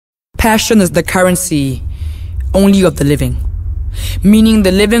Passion is the currency only of the living. Meaning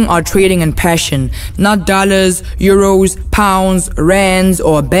the living are trading in passion, not dollars, euros, pounds, rands,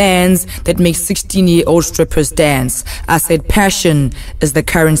 or bands that make 16-year-old strippers dance. I said passion is the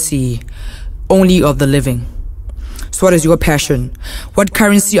currency only of the living. So what is your passion? What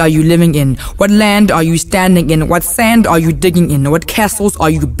currency are you living in? What land are you standing in? What sand are you digging in? What castles are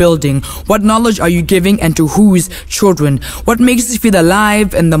you building? What knowledge are you giving, and to whose children? What makes you feel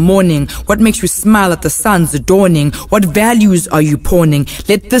alive in the morning? What makes you smile at the sun's dawning? What values are you pawning?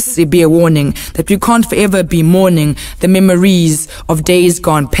 Let this be a warning that we can't forever be mourning the memories of days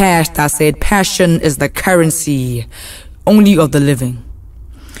gone past. I said passion is the currency only of the living.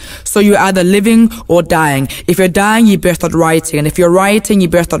 So you're either living or dying. If you're dying, you better start writing. And if you're writing, you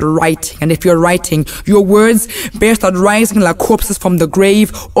better start writing. And if you're writing, your words better start rising like corpses from the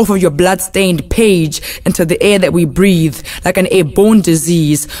grave off of your blood-stained page into the air that we breathe, like an airborne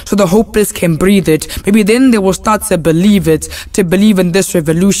disease, so the hopeless can breathe it. Maybe then they will start to believe it, to believe in this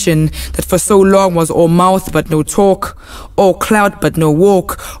revolution that for so long was all mouth but no talk, all clout but no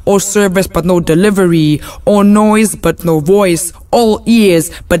walk, all service but no delivery, all noise but no voice, all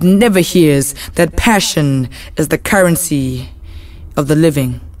ears but never hears. That passion is the currency of the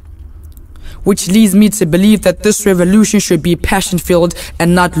living. Which leads me to believe that this revolution should be passion-filled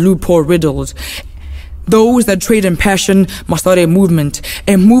and not loophole-riddled. Those that trade in passion must start a movement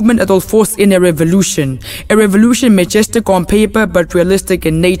that will force in a revolution majestic on paper but realistic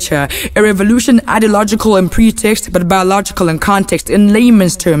in nature, a revolution ideological in pretext but biological in context. In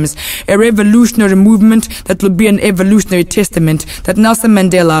layman's terms, a revolutionary movement that will be an evolutionary testament that Nelson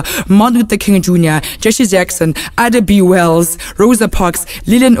Mandela, Martin Luther King Jr., Jesse Jackson, Ida B. Wells, Rosa Parks,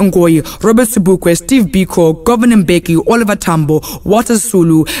 Lilian Ngoyi, Robert Sobukwe, Steve Biko, Governor Mbeki, Oliver Tambo, Walter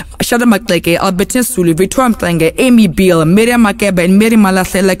Sulu, Shada Makleke, Albertine Sulu, Victoria Mtenge, Amy Beale, Miriam Makeba, and Mary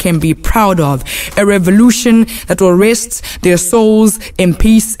Malahlela can be proud of. A revolution that will rest their souls in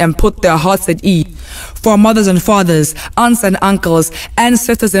peace and put their hearts at ease. For mothers and fathers, aunts and uncles,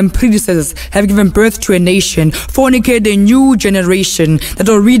 ancestors and predecessors have given birth to a nation, fornicate a new generation that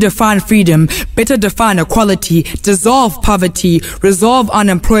will redefine freedom, better define equality, dissolve poverty, resolve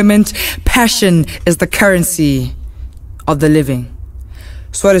unemployment. Passion is the currency of the living.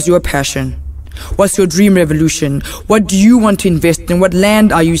 So what is your passion? What's your dream revolution? What do you want to invest in? What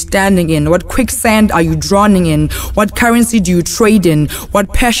land are you standing in? What quicksand are you drowning in? What currency do you trade in?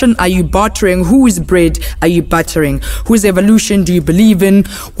 What passion are you bartering? Whose bread are you buttering? Whose evolution do you believe in?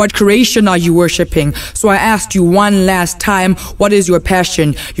 What creation are you worshipping? So I asked you one last time, what is your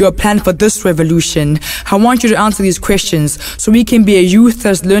passion? Your plan for this revolution? I want you to answer these questions so we can be a youth that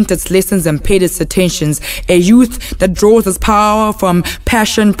has learnt its lessons and paid its attentions. A youth that draws its power from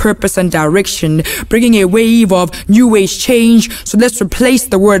passion, purpose, and direction, bringing a wave of new age change. So let's replace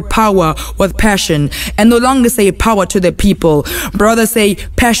the word power with passion and no longer say power to the people. Brother, say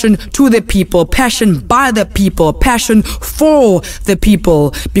passion to the people, passion by the people, passion for the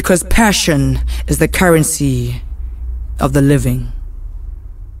people, because passion is the currency of the living.